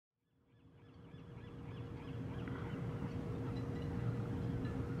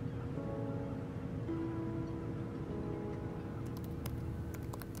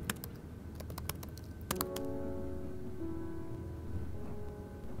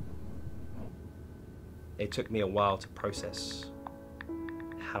it took me a while to process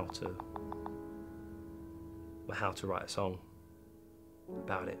how to write a song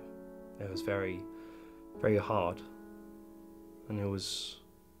about it. It was very, very hard, and it was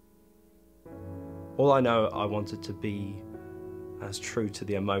all I know. I wanted to be as true to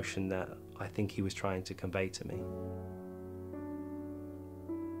the emotion that I think he was trying to convey to me.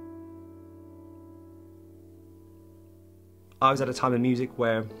 I was at a time in music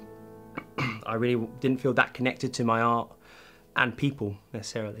where I really didn't feel that connected to my art and people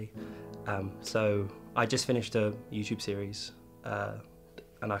necessarily. So I just finished a YouTube series,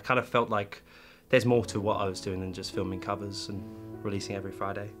 and I kind of felt like there's more to what I was doing than just filming covers and releasing every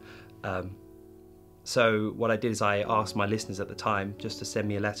Friday. So what I did is I asked my listeners at the time just to send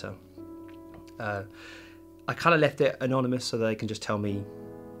me a letter. I kind of left it anonymous so that they can just tell me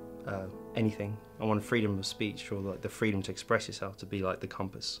anything. I wanted freedom of speech, or like the freedom to express yourself, to be like the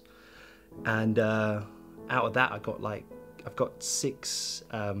compass. And out of that, I've got 6,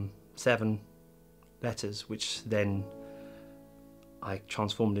 7 letters, which then I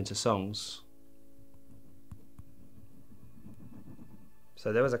transformed into songs.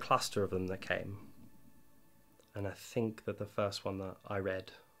 So there was a cluster of them that came, and I think that the first one that I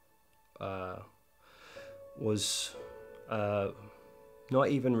read was not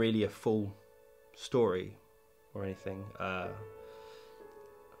even really a full story or anything.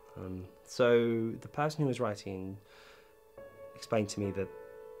 So the person who was writing explained to me that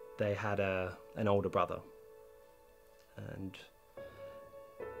they had an older brother, and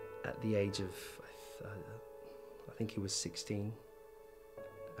at the age of, I think he was 16,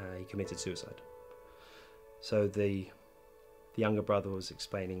 he committed suicide. So the younger brother was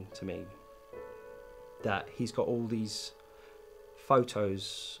explaining to me that he's got all these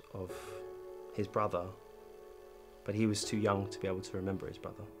photos of his brother, but he was too young to be able to remember his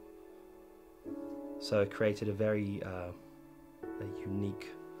brother. So it created a very a unique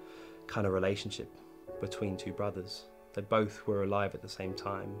kind of relationship between two brothers. They both were alive at the same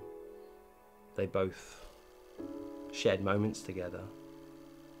time. They both shared moments together,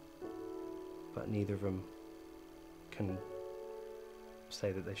 but neither of them can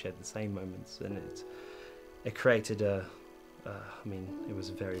say that they shared the same moments. And it created I mean, it was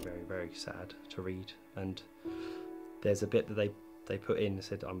very, very, very sad to read. And there's a bit that they put in that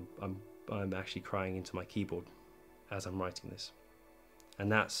said, I'm actually crying into my keyboard as I'm writing this.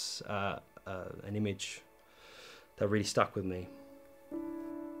 And that's an image that really stuck with me.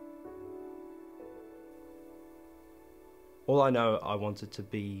 All I know, I wanted to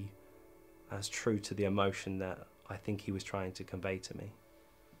be as true to the emotion that I think he was trying to convey to me.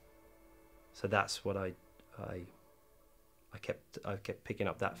 So that's what I kept picking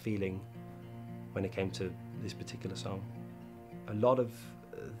up that feeling when it came to this particular song. A lot of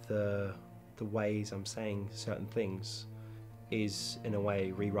the ways I'm saying certain things is in a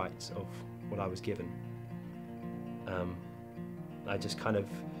way rewrites of what I was given. I just kind of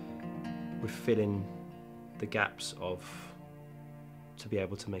would fill in the gaps to be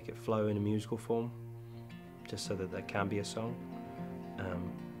able to make it flow in a musical form, just so that there can be a song.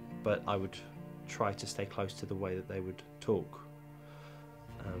 But I would try to stay close to the way that they would talk,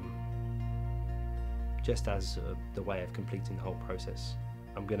 just as the way of completing the whole process.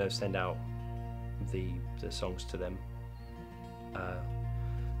 I'm going to send out the songs to them,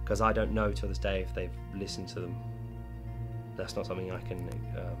 because I don't know till this day if they've listened to them. That's not something I can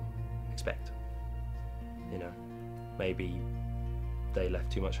expect. You know, maybe they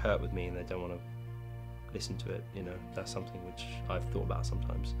left too much hurt with me and they don't want to listen to it. You know, that's something which I've thought about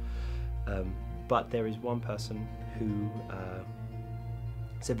sometimes. But there is one person who,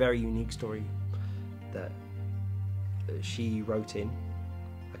 it's a very unique story that she wrote in.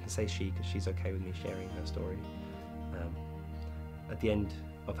 I can say she because she's okay with me sharing her story. At the end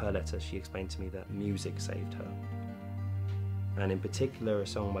of her letter, she explained to me that music saved her. And in particular, a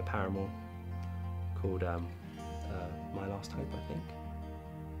song by Paramore called My Last Hope, I think.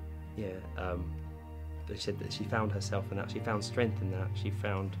 Yeah, they said that she found herself in that, she found strength in that, she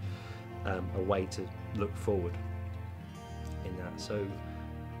found a way to look forward in that. So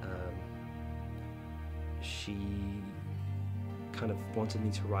she kind of wanted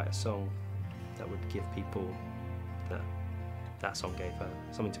me to write a song that would give people that song gave her,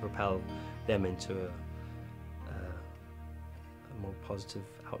 something to propel them into a more positive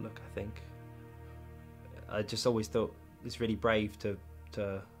outlook, I think. I just always thought it's really brave to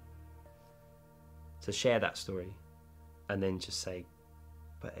share that story and then just say,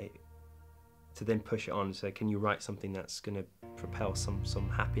 to then push it on and say, can you write something that's going to propel some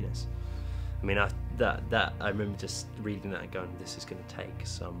happiness? I mean, I remember just reading that and going, this is going to take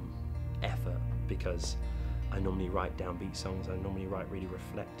some effort, because I normally write downbeat songs, I normally write really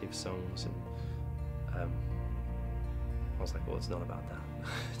reflective songs, and I was like, well, it's not about that.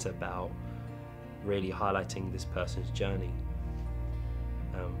 It's about really highlighting this person's journey.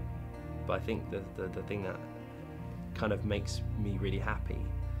 But I think the thing that kind of makes me really happy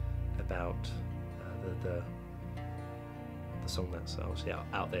about the song that's obviously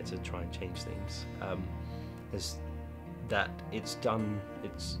out there to try and change things is that it's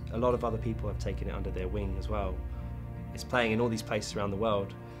a lot of other people have taken it under their wing as well. It's playing in all these places around the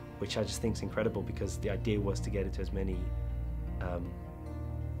world, which I just think is incredible, because the idea was to get it to as many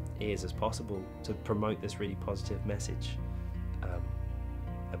ears as possible, to promote this really positive message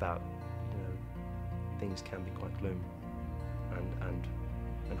about, you know, things can be quite gloom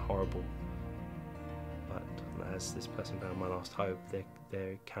and horrible, but as this person found my last hope,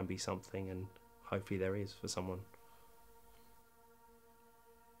 there can be something, and hopefully there is for someone.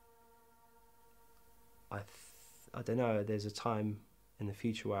 I don't know, there's a time in the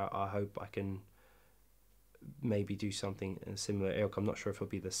future where I hope I can maybe do something in a similar ilk. I'm not sure if it'll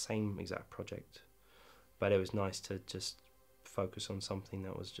be the same exact project, but it was nice to just focus on something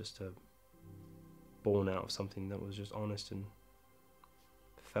that was just born out of something that was just honest and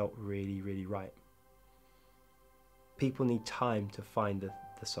felt really, really right. People need time to find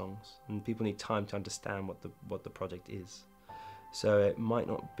the songs, and people need time to understand what the project is. So it might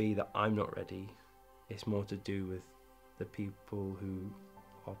not be that I'm not ready, it's more to do with the people who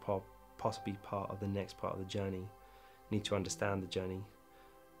are possibly part of the next part of the journey, need to understand the journey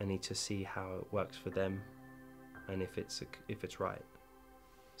and need to see how it works for them, and if it's right.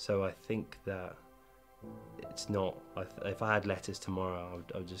 So I think that it's not, if I had letters tomorrow,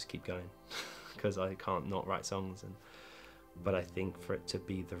 I would just keep going because I can't not write songs, but I think for it to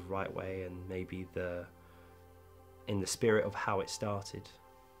be the right way, and maybe in the spirit of how it started,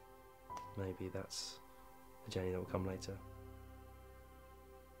 maybe that's a journey that will come later.